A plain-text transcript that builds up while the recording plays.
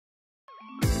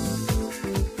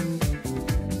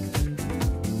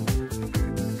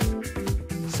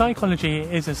Psychology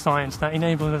is a science that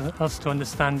enables us to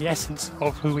understand the essence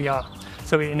of who we are.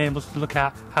 So it enables us to look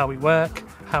at how we work,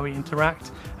 how we interact,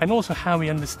 and also how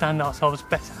we understand ourselves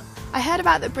better. I heard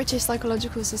about the British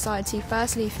Psychological Society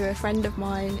firstly through a friend of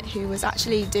mine who was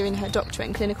actually doing her doctorate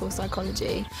in clinical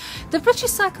psychology. The British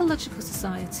Psychological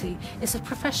Society is a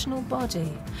professional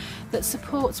body that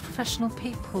supports professional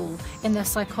people in their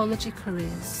psychology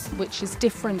careers. Which is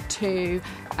different to,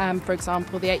 for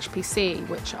example, the HPC,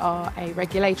 which are a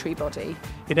regulatory body.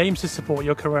 It aims to support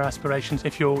your career aspirations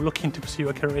if you're looking to pursue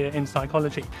a career in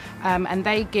psychology. And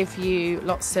they give you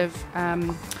lots of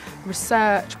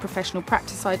research, professional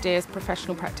practice ideas,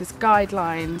 professional practice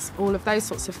guidelines, all of those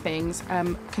sorts of things,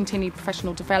 continued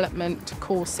professional development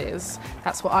courses.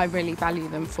 That's what I really value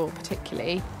them for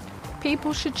particularly.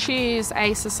 People should choose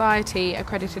a society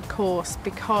accredited course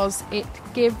because it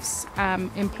gives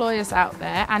employers out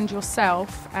there and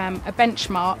yourself a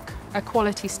benchmark, a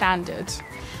quality standard.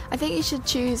 I think you should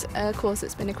choose a course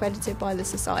that's been accredited by the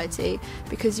Society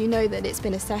because you know that it's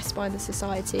been assessed by the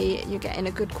Society, you're getting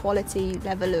a good quality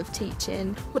level of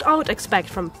teaching. What I would expect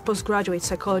from postgraduate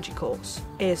psychology course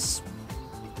is,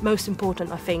 most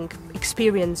important I think,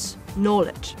 experience,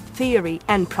 knowledge, theory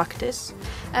and practice.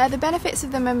 The benefits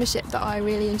of the membership that I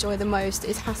really enjoy the most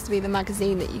has to be the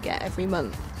magazine that you get every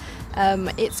month.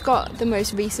 It's got the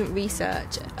most recent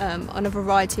research on a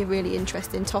variety of really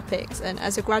interesting topics, and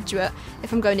as a graduate,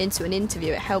 if I'm going into an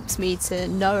interview, it helps me to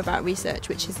know about research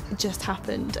which has just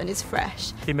happened and is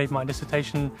fresh. It made my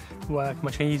dissertation work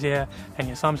much easier, and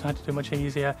the assignments I had to do much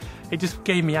easier. It just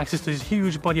gave me access to this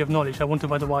huge body of knowledge I wouldn't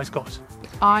have otherwise got.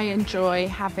 I enjoy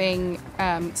having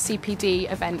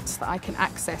CPD events that I can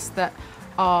access that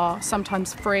are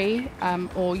sometimes free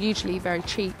or usually very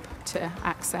cheap to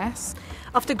access.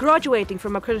 After graduating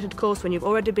from accredited course when you've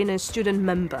already been a student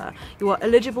member, you are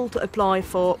eligible to apply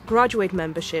for graduate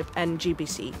membership and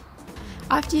GBC.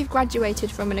 After you've graduated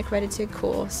from an accredited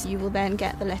course, you will then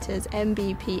get the letters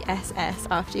MBPSS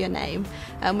after your name,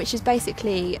 which is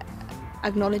basically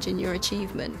acknowledging your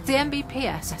achievement. The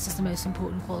MBPSS is the most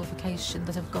important qualification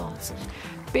that I've got.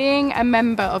 Being a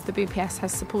member of the BPS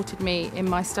has supported me in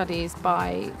my studies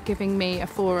by giving me a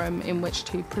forum in which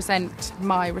to present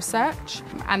my research,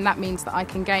 and that means that I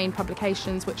can gain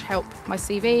publications which help my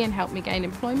CV and help me gain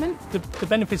employment. The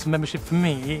benefits of membership for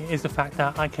me is the fact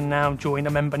that I can now join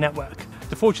a member network.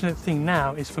 The fortunate thing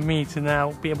now is for me to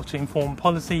now be able to inform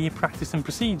policy, practice and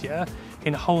procedure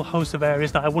in a whole host of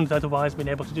areas that I wouldn't otherwise been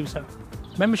able to do so.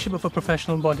 Membership of a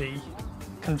professional body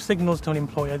kind of signals to an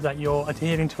employer that you're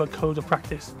adhering to a code of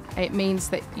practice. It means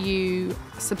that you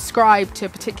subscribe to a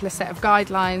particular set of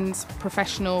guidelines,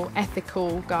 professional,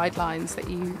 ethical guidelines that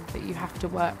you have to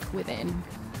work within.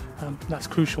 That's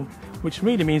crucial, which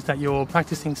really means that you're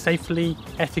practicing safely,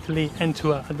 ethically and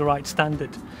to the right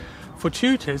standard. For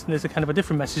tutors, there's a kind of a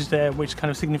different message there which kind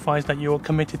of signifies that you're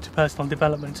committed to personal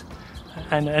development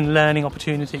and learning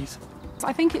opportunities.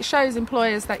 I think it shows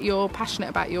employers that you're passionate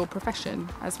about your profession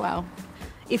as well.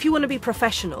 If you want to be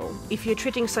professional, if you're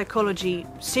treating psychology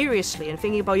seriously and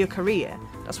thinking about your career,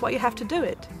 that's why you have to do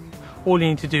it. All you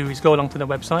need to do is go along to the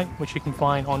website, which you can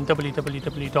find on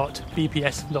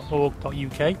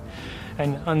www.bps.org.uk,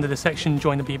 and under the section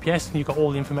Join the BPS, you've got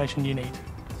all the information you need.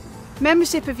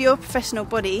 Membership of your professional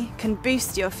body can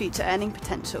boost your future earning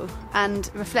potential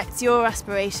and reflects your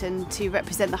aspiration to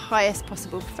represent the highest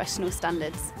possible professional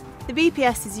standards. The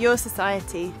BPS is your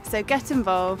society, so get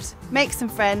involved, make some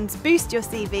friends, boost your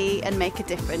CV and make a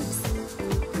difference.